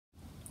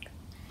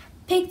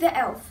Pig the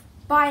Elf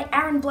by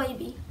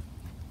Blabey.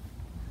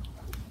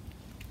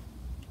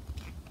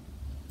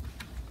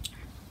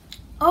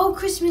 Oh,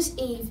 Christmas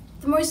Eve,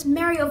 the most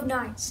merry of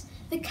nights,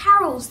 the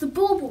carols, the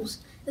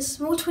baubles, the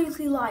small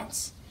twinkly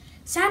lights.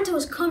 Santa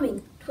was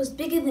coming, 'twas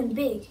bigger than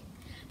big,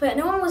 but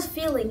no one was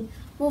feeling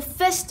more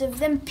festive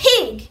than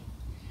Pig.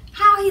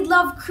 How he'd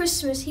love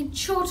Christmas, he'd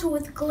chortle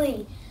with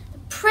glee. The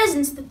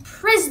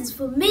presents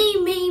for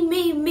me, me,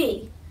 me,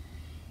 me.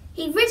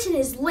 He'd written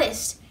his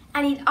list,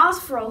 and he'd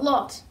asked for a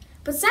lot,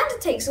 but Santa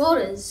takes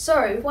orders,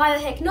 so why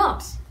the heck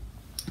not?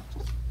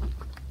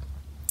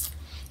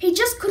 He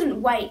just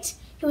couldn't wait.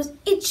 He was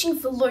itching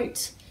for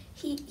loot.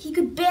 He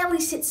could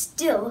barely sit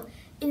still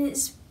in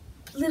his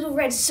little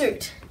red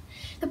suit.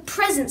 The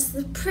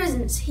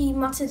presents, he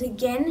muttered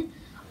again.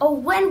 Oh,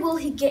 when will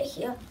he get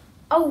here?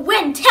 Oh,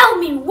 when? Tell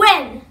me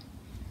when!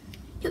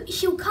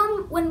 He'll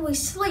come when we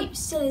sleep,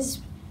 said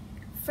his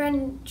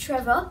friend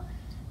Trevor.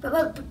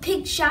 But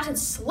Pig shouted,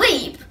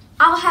 sleep?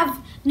 I'll have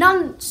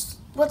none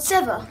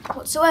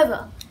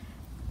whatsoever.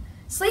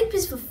 Sleep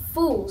is for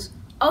fools.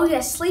 Oh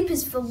yes, sleep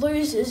is for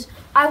losers.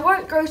 I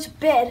won't go to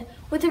bed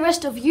with the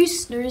rest of you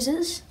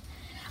snoozers.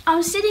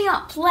 I'm sitting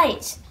up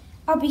late.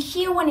 I'll be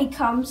here when he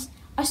comes.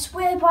 I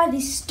swear by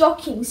these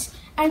stockings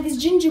and these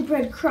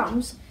gingerbread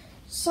crumbs.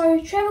 So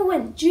Trevor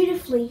went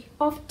dutifully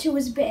off to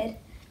his bed,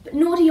 but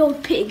naughty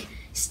old Pig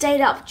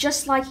stayed up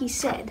just like he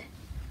said.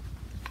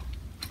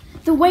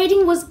 The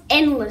waiting was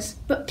endless,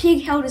 but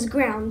Pig held his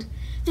ground.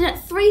 Then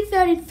at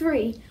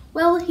 3:33,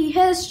 well, he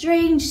heard a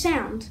strange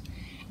sound.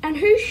 And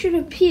who should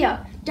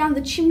appear down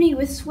the chimney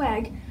with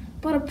swag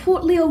but a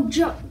portly old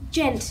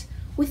gent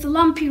with a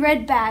lumpy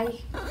red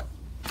bag.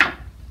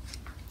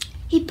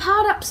 He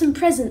piled up some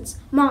presents,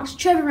 marked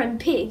Trevor and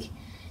Pig.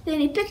 Then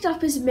he picked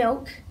up his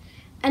milk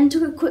and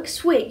took a quick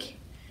swig.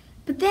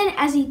 But then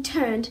as he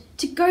turned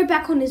to go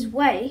back on his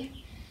way,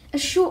 a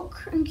short,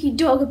 cranky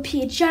dog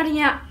appeared, shouting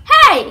out,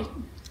 "Hey!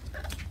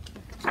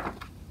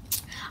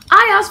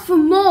 I asked for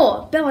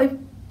more,"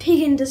 bellowed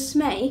Pig in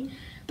dismay,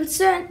 but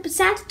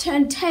Santa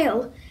turned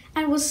tail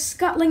and was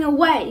scuttling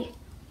away.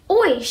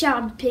 "Oi!"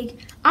 shouted Pig,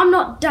 "I'm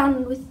not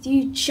done with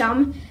you,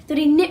 chum." Then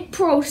he nipped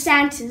poor old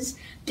Santa's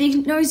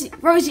big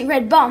rosy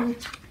red bum.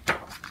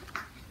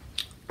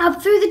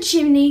 Up through the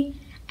chimney,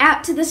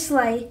 out to the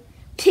sleigh,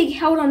 Pig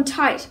held on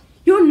tight.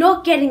 "You're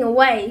not getting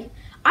away.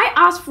 I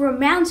asked for a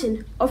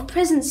mountain of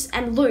presents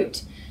and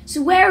loot.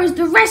 So where is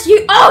the rest? You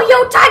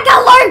take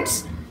a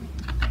loot!"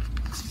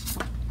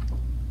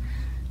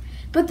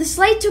 But the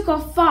sleigh took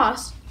off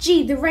fast.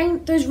 Gee,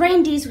 those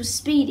reindeers were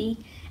speedy,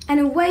 and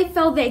away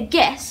fell their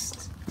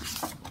guest.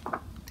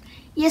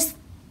 Yes,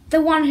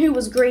 the one who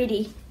was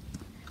greedy.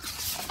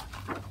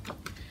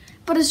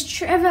 But as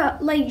Trevor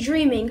lay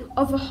dreaming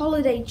of a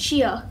holiday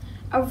cheer,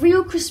 a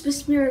real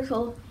Christmas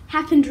miracle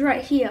happened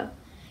right here.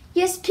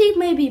 Yes, Pig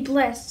may be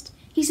blessed.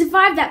 He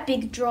survived that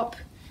big drop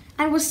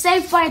and was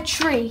saved by a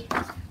tree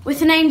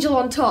with an angel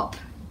on top.